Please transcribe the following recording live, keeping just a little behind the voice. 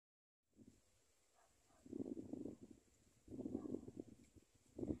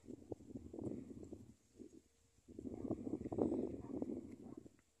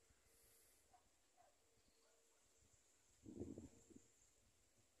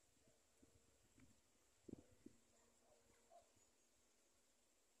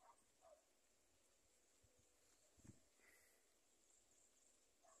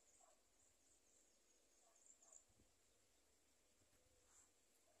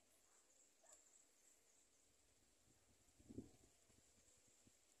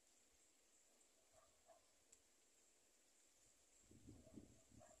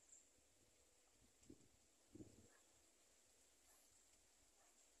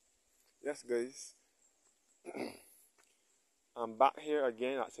Yes guys, I'm back here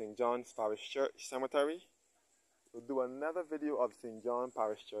again at St. John's Parish Church Cemetery. We'll do another video of St. John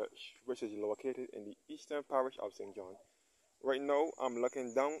Parish Church, which is located in the eastern parish of St. John. Right now, I'm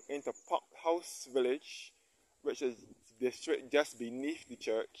looking down into Pot House Village, which is the district just beneath the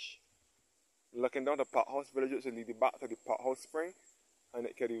church. Looking down to Pot House Village, which will lead you back to the Pot House Spring, and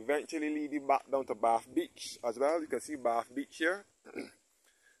it can eventually lead you back down to Bath Beach as well. You can see Bath Beach here.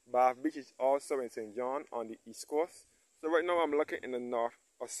 Bath Beach is also in St. John on the east coast. So right now I'm looking in the north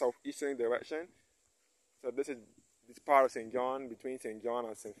or southeastern direction. So this is this part of St. John, between St. John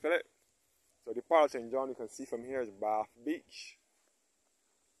and St. Philip. So the part of St. John you can see from here is Bath Beach,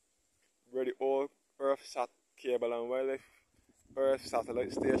 where the old Earthsat Cable and Wildlife Earth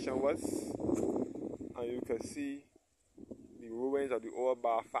Satellite Station was. And you can see the ruins of the old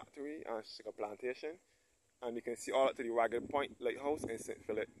bar factory and sugar plantation. And you can see all up to the Ragged Point Lighthouse in St.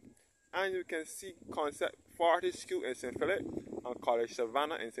 Philip. And you can see Concept Fortescue in St. Philip and College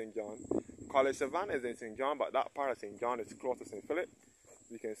Savannah in St. John. College Savannah is in St. John, but that part of St. John is close to St. Philip.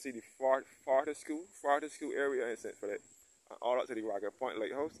 You can see the Fortescue area in St. Philip. And all up to the Ragged Point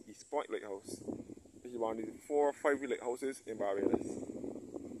Lighthouse, East Point Lighthouse. This is one of the 4 or 5 lighthouses in Barbados.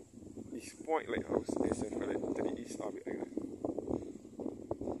 East Point Lighthouse in St. Philip, to the east of the island.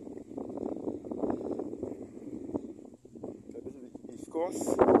 So this is the east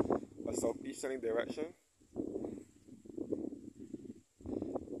coast, a southeasterly direction.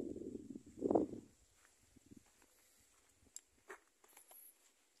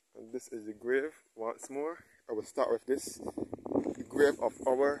 And this is the grave once more. I will start with this. The grave of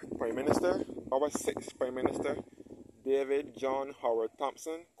our Prime Minister, our 6th Prime Minister, David John Howard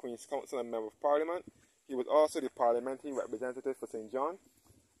Thompson, Queen's Counsel and Member of Parliament. He was also the parliamentary representative for St. John.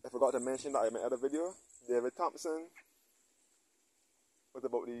 I forgot to mention that in my other video. David Thompson was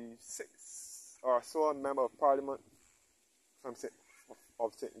about the 6th or so Member of Parliament from St.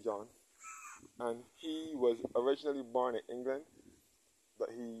 John. And he was originally born in England, but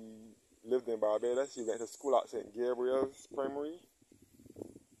he lived in Barbados. He went to school at St. Gabriel's Primary.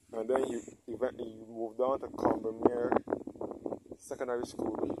 And then he eventually moved on to Combermere Secondary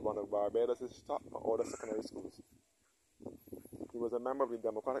School, which is one of Barbados' top and older secondary schools. He was a member of the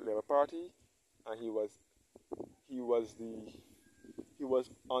Democratic Labour Party, and he was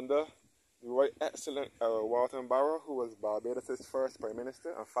under the Right Excellent Errol Walton Barrow, who was Barbados' first Prime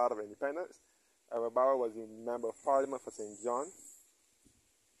Minister and father of independence. Errol Barrow was the Member of Parliament for St. John.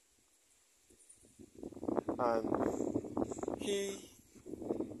 And he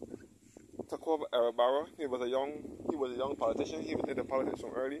took over Errol Barrow. He was a young politician. He was into politics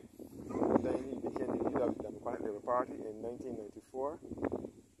from early. Then he became the leader of the Democratic Labour Party in 1994.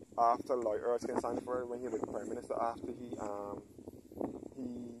 After Lloyd Erskine Sanford, when he was Prime Minister, after he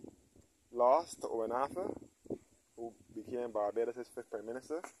lost to Owen Arthur, who became Barbados' 5th Prime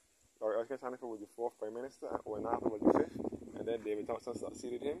Minister. Lloyd Erskine Sanford was the 4th Prime Minister, and Owen Arthur was the 5th. And then David Thompson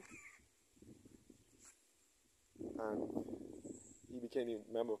succeeded him. And he became the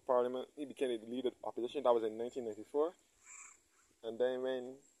Member of Parliament. He became the leader of the opposition. That was in 1994. And then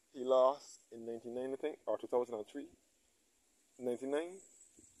when he lost in 1999, I think, or 2003,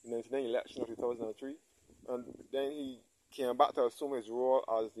 99 election of 2003, and then he came back to assume his role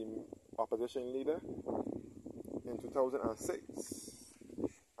as the opposition leader in 2006.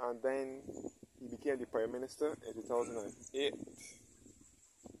 And then he became the Prime Minister in 2008.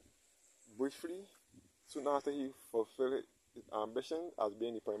 Briefly, soon after he fulfilled his ambition as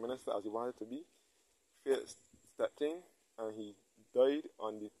being the Prime Minister as he wanted to be, fate stepped in and he died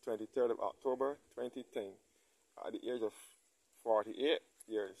on the 23rd of October 2010 at the age of 48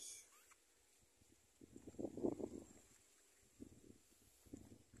 years.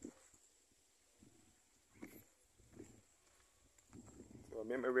 So I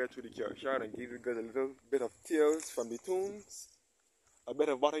made my way through the churchyard and give you guys a little bit of tales from the tombs, a bit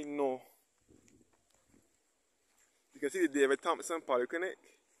of what I know. You can see the David Thompson Polyclinic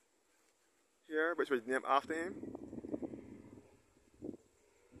here, which was named after him.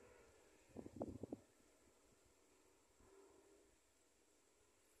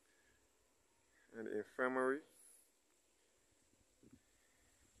 And the infirmary.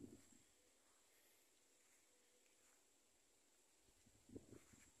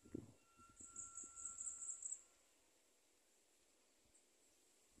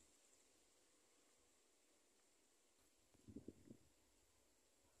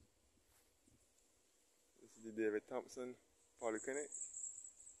 This is the David Thompson Polyclinic.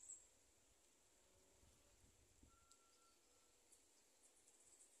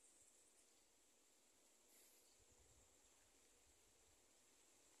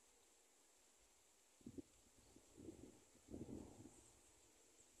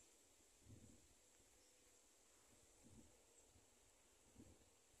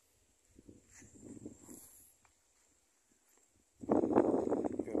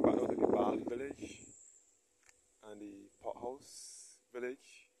 Barbados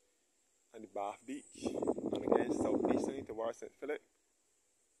village and the Bath Beach, and again southeasterly towards St. Philip,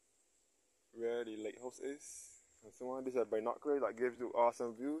 where the lighthouse is, and so on. These are binoculars that gives you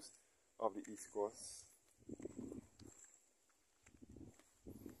awesome views of the East Coast.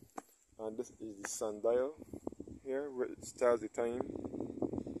 And this is the sundial here, which tells the time.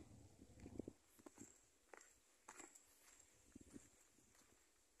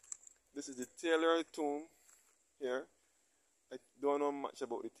 This is the Taylor tomb here. I don't know much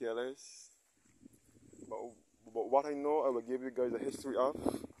about the Taylors, but what I know I will give you guys a history of.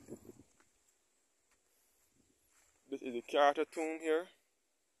 This is the Carter tomb here.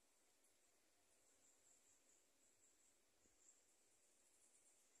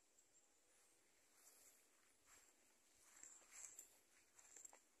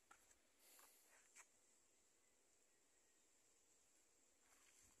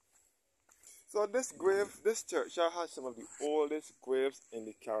 So this churchyard has some of the oldest graves in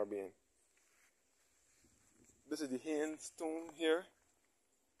the Caribbean. This is the Haynes tomb here.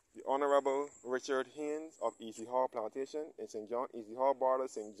 The Honorable Richard Haynes of Easy Hall Plantation in St. John, Easy Hall,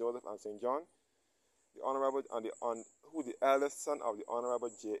 Barbados, St. Joseph, and St. John. The Honorable who the eldest son of the Honorable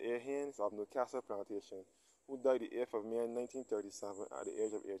J.A. Haynes of Newcastle Plantation, who died the 8th of May 1937 at the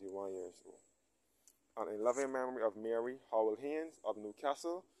age of 81 years old. And in loving memory of Mary Howell Haynes of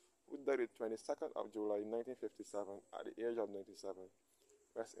Newcastle, who died the 22nd of July 1957 at the age of 97.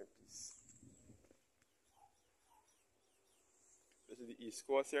 Rest in peace. This is the East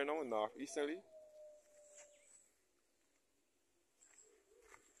Coast here now, northeasterly.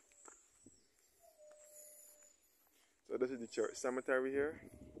 So this is the church cemetery here.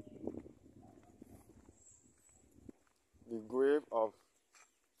 The grave of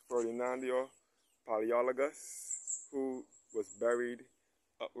Ferdinando Paleologus, who was buried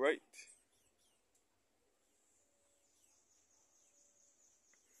upright.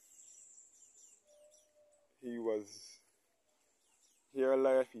 Here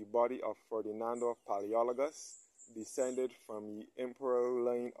lieth the body of Ferdinando Paleologus, descended from the imperial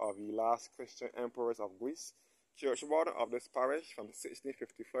line of the last Christian emperors of Greece, churchwarden of this parish from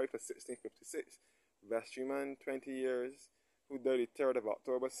 1655 to 1656, vestryman 20 years, who died the 3rd of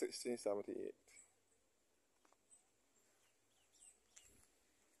October 1678.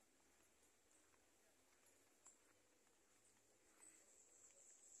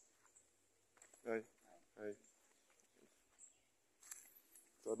 Hi.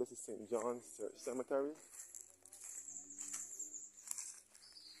 So this is St. John's Church Cemetery.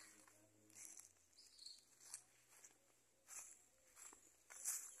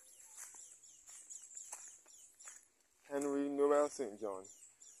 Henry Noel St. John.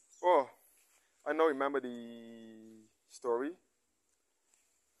 Oh, I now remember the story.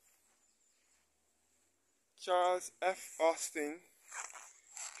 Charles F. Austin,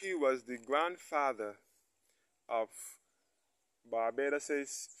 he was the grandfather of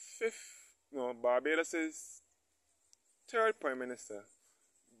Barbados's third Prime Minister,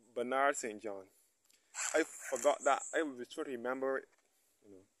 Bernard St. John. I forgot that. I was trying to remember it.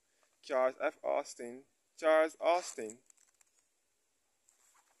 Charles F. Austin. Charles Austin.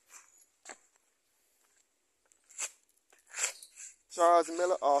 Charles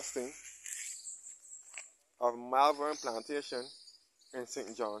Miller Austin of Malvern Plantation in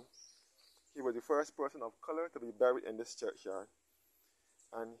St. John. He was the first person of color to be buried in this churchyard.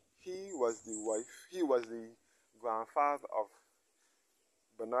 And he was the grandfather of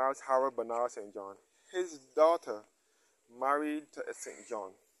Harold Bernard St. John. His daughter married to a St.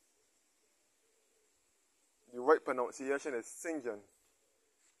 John. The right pronunciation is St. John,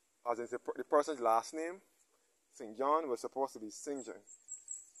 as in the person's last name. St. John was supposed to be St. John.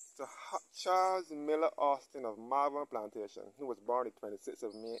 So Charles Miller Austin of Malvern Plantation, who was born the 26th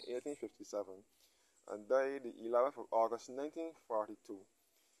of May 1857 and died the 11th of August 1942.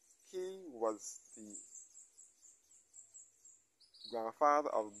 He was the grandfather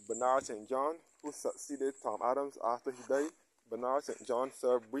of Bernard St. John, who succeeded Tom Adams after he died. Bernard St. John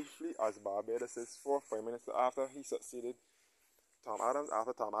served briefly as Barbados' fourth Prime Minister after he succeeded Tom Adams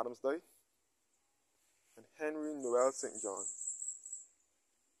after Tom Adams died. And Henry Noel St. John.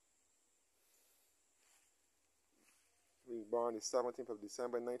 He was born the 17th of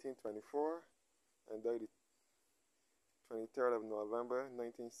December 1924 and died the 23rd of November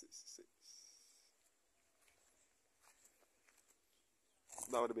 1966.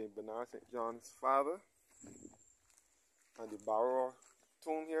 That would have been Bernard St. John's father. And the Barrow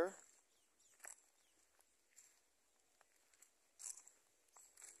tomb here.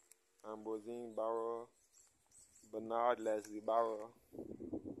 Ambrosine Barrow, Bernard Leslie Barrow,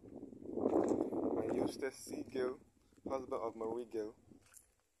 and Eustace C. Gill husband of Marie Gill.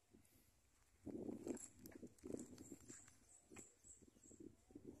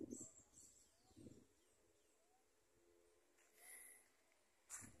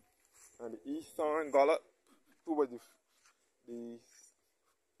 And the Easthorne Gollop, who was the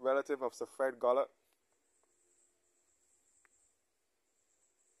relative of Sir Fred Gollop.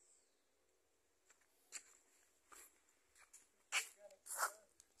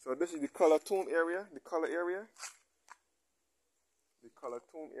 So this is the color tomb area, the color area. The color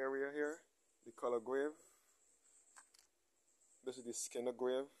tomb area here, the color grave. This is the Skinner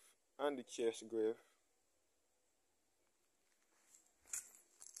grave and the Chase grave.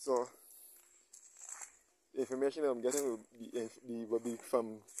 So the information that I'm getting will be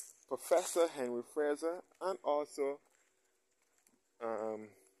from Professor Henry Fraser and also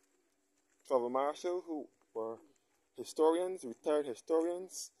Trevor Marshall, who were historians, retired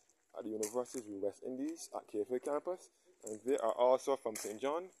historians at the University of the West Indies at KFA campus, and they are also from St.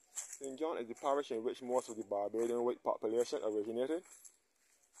 John. St. John is the parish in which most of the Barbadian white population originated.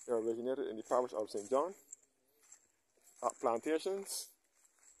 They originated in the parish of St. John at plantations.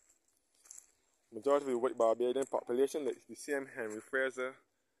 Majority of the white Barbadian population, like the same Henry Fraser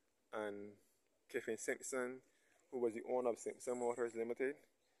and Kiffin Simpson, who was the owner of Simpson Motors Limited,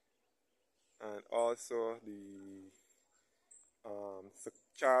 and also the Sir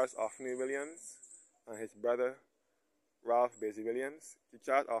Charles Offney Williams and his brother Ralph Basie Williams. The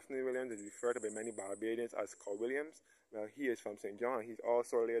Charles Offney Williams is referred to by many Barbadians as Cow Williams. Now he is from St. John. He's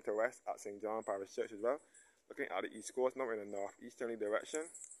also laid to rest at St. John Parish Church as well. Looking at the east coast, now in the northeasterly direction,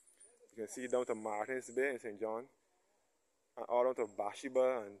 you can see down to Martins Bay in St. John, and all down to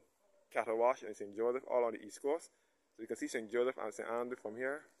Bathsheba and Catawash and St. Joseph, all on the east coast. So you can see St. Joseph and St. Andrew from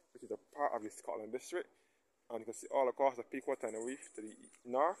here, which is a part of the Scotland district. And you can see all across the Pequot Tenerife to the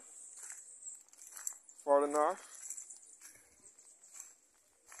north, further north,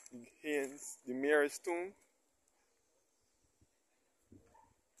 the Mary's tomb,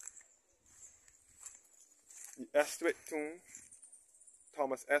 the Estwick tomb,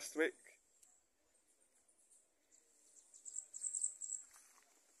 Thomas Estwick,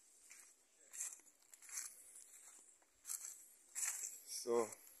 so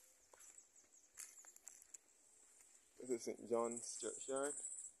this is St. John's churchyard,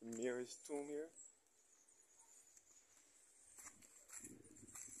 the Mary's tomb here.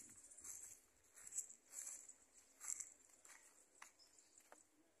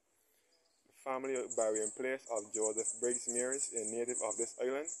 Family burying place of Joseph Briggs Mears, a native of this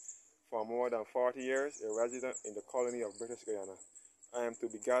island, for more than 40 years, a resident in the colony of British Guyana. I am to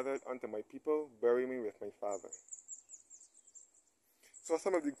be gathered unto my people, bury me with my father. So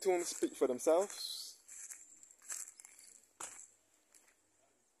some of the tombs speak for themselves.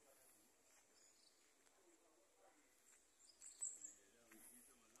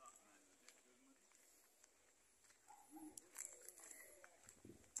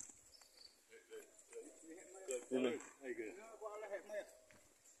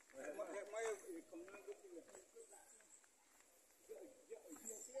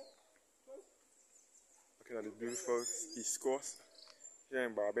 Looking at the beautiful east coast here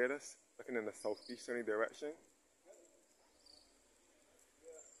in Barbados, looking in the southeasterly direction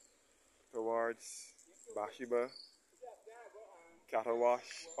towards Bathsheba,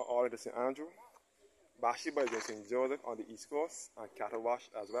 Catawash, all into St. Andrew. Bathsheba is in St. Joseph on the east coast, and Catawash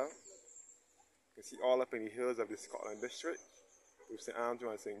as well. You can see all up in the hills of the Scotland district with St. Andrew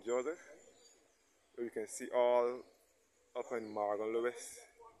and St. Joseph. So you can see all up in Morgan Lewis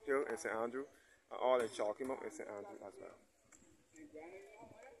Hill in St. Andrew, and all in Chalky Mount in St. Andrew as well.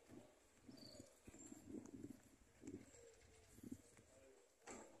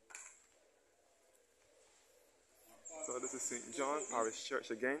 So this is St. John Parish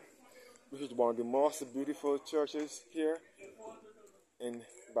Church again, which is one of the most beautiful churches here in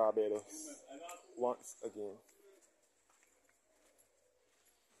Barbados, once again.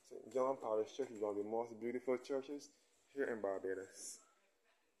 St. John Parish Church is one of the most beautiful churches here in Barbados.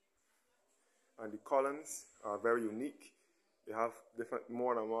 And the columns are very unique. They have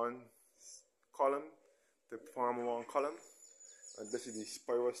more than one column to form one column. And this is the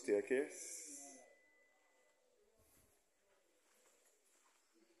spiral staircase.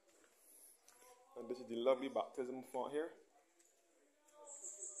 And this is the lovely baptism font here.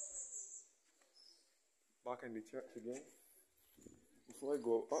 Back in the church again. Before I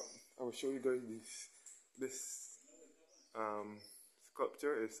go up, I will show you guys this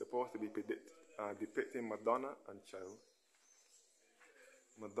sculpture is supposed to be depicting Madonna and Child.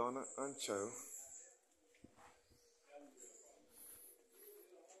 Madonna and Child.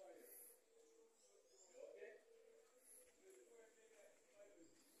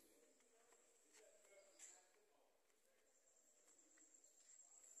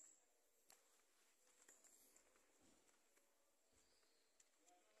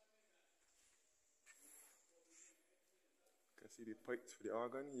 See the pipes for the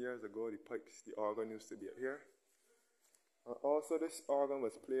organ? Years ago, the organ used to be up here. And also, this organ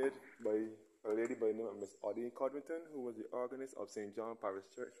was played by a lady by the name of Miss Audie Codrington, who was the organist of St. John Parish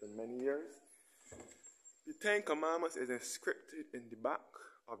Church for many years. The Ten Commandments is inscripted in the back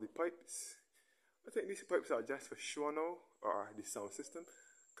of the pipes. I think these pipes are just for show now, or the sound system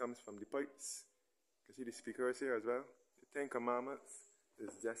comes from the pipes. You can see the speakers here as well. The Ten Commandments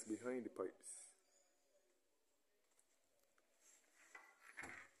is just behind the pipes.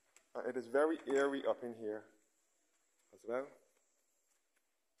 And it is very airy up in here as well.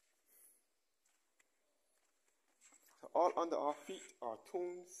 So all under our feet are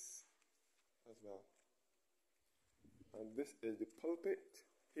tombs as well. And this is the pulpit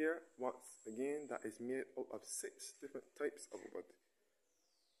here, once again, that is made out of 6 different types of wood.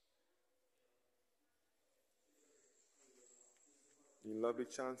 The lovely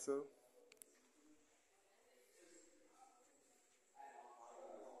chancel.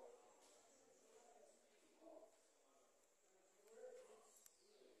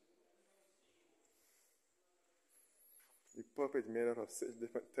 The pulpit is made out of 6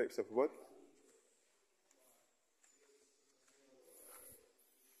 different types of wood.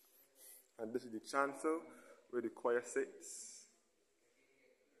 And this is the chancel where the choir sits.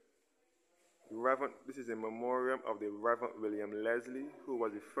 This is a memoriam of the Reverend William Leslie, who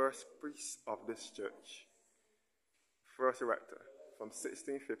was the first priest of this church, first rector, from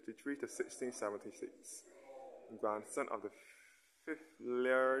 1653 to 1676, grandson of the 5th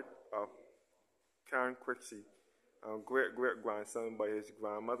Laird of Carnquitchy, and great-great-grandson by his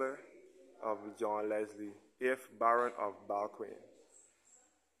grandmother of John Leslie, 8th Baron of Balquhine.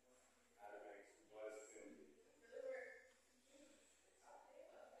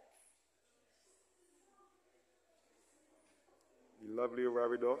 The lovely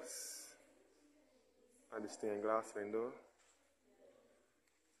Barbados and the stained glass window.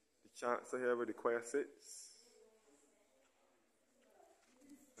 The chancel here where the choir sits.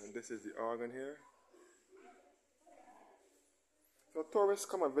 And this is the organ here. So tourists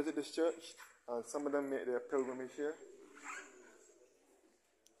come and visit this church, and some of them make their pilgrimage here.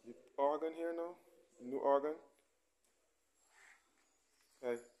 The organ here now, new organ.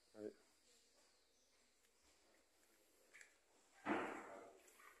 Hey, right.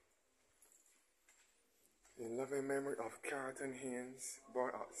 In loving memory of Carlton Haynes,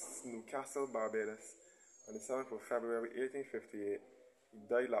 born at Newcastle, Barbados, on the 7th of February 1858, he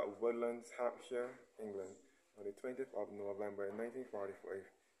died at Woodlands, Hampshire, England, on the 20th of November 1945,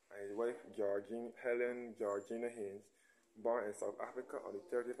 and his wife Helen Georgina Haynes, born in South Africa on the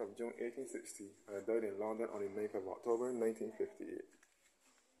 30th of June 1860, and died in London on the 9th of October 1958.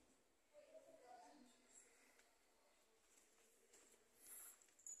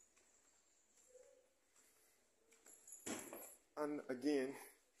 And again,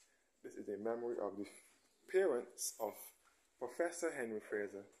 this is a memory of the parents of Professor Henry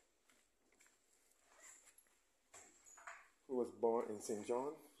Fraser, who was born in St.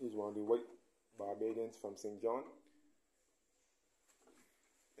 John. He's one of the white Barbadians from St. John.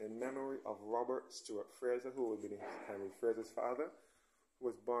 In memory of Robert Stuart Fraser, who would be Henry Fraser's father, who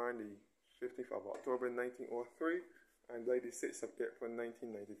was born the 15th of October 1903 and died the 6th of April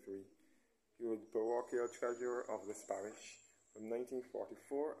 1993. He was the parochial treasurer of this parish from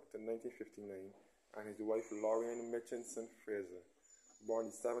 1944 to 1959, and his wife Lorraine Mitchinson Fraser,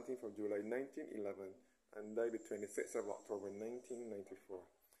 born the 17th of July 1911 and died the 26th of October 1994.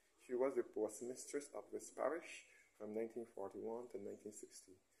 She was the postmistress of this parish from 1941 to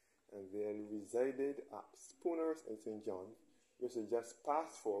 1960, and they resided at Spooners in St. John, which is just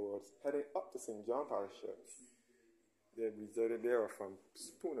past forwards heading up to St. John Parish Church. They resided there from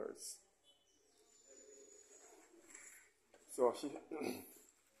Spooners. So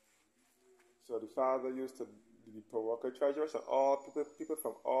the father used to be the parochial treasurer, so all people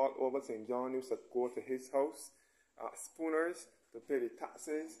from all over St. John used to go to his house at Spooners to pay the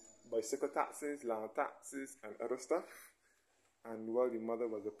taxes, bicycle taxes, land taxes, and other stuff. And while the mother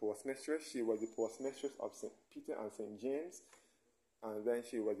was the postmistress, she was the postmistress of St. Peter and St. James, and then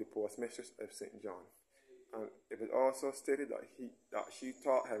she was the postmistress of St. John. And it is also stated that she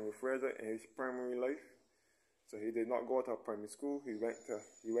taught Henry Fraser in his primary life. So he did not go to a primary school. He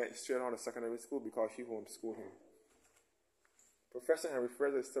went straight on to secondary school because she homeschooled him. Professor Henry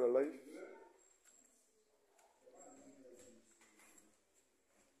Fraser is still alive.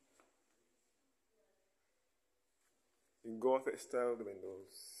 The Gothic style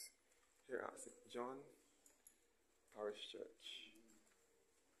windows here at St. John Parish Church.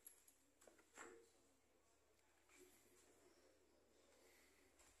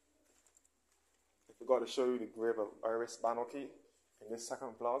 forgot to show you the grave of Iris Banwaki in this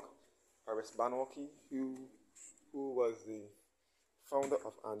second vlog. Iris Banwaki, who was the founder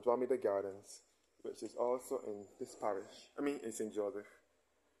of Andromeda Gardens, which is also in this parish. I mean, in St. Joseph,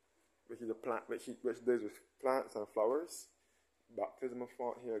 which is a plant, which deals with plants and flowers. Baptismal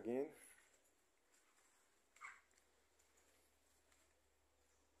font here again.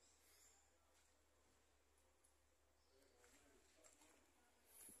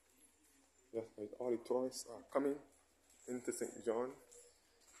 Yes, all the tourists are coming into St. John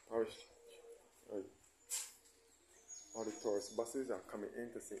Parish. All the tourist buses are coming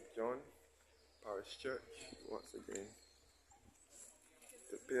into St. John Parish Church once again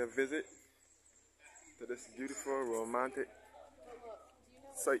to pay a visit to this beautiful romantic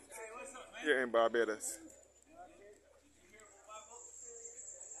site here in Barbados.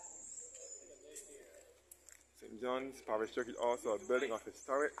 St. John's Parish Church is also a building of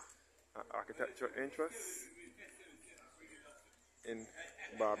historic and architectural interest in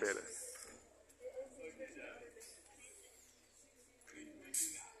Barbados.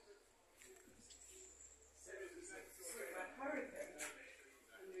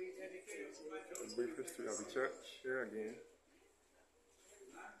 A brief history of the church here again.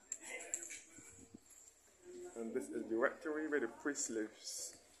 And this is the rectory where the priest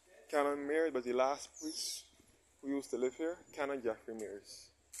lives. Canon Mears was the last priest who used to live here, Canon Jeffrey Mears.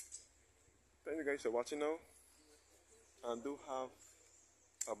 Thank you guys for watching now, and do have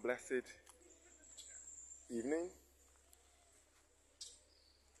a blessed evening.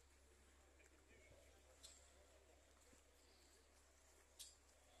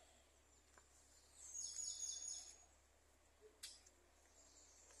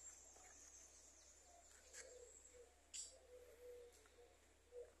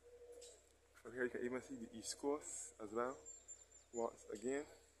 From here you can even see the East Coast as well, once again.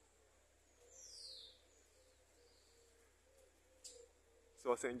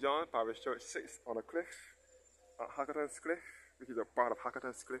 So St. John Parish Church sits on a cliff at Hackerton's Cliff, which is a part of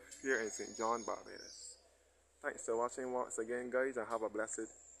Hackerton's Cliff here in St. John, Barbados. Thanks for watching once again, guys, and have a blessed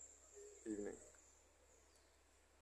evening.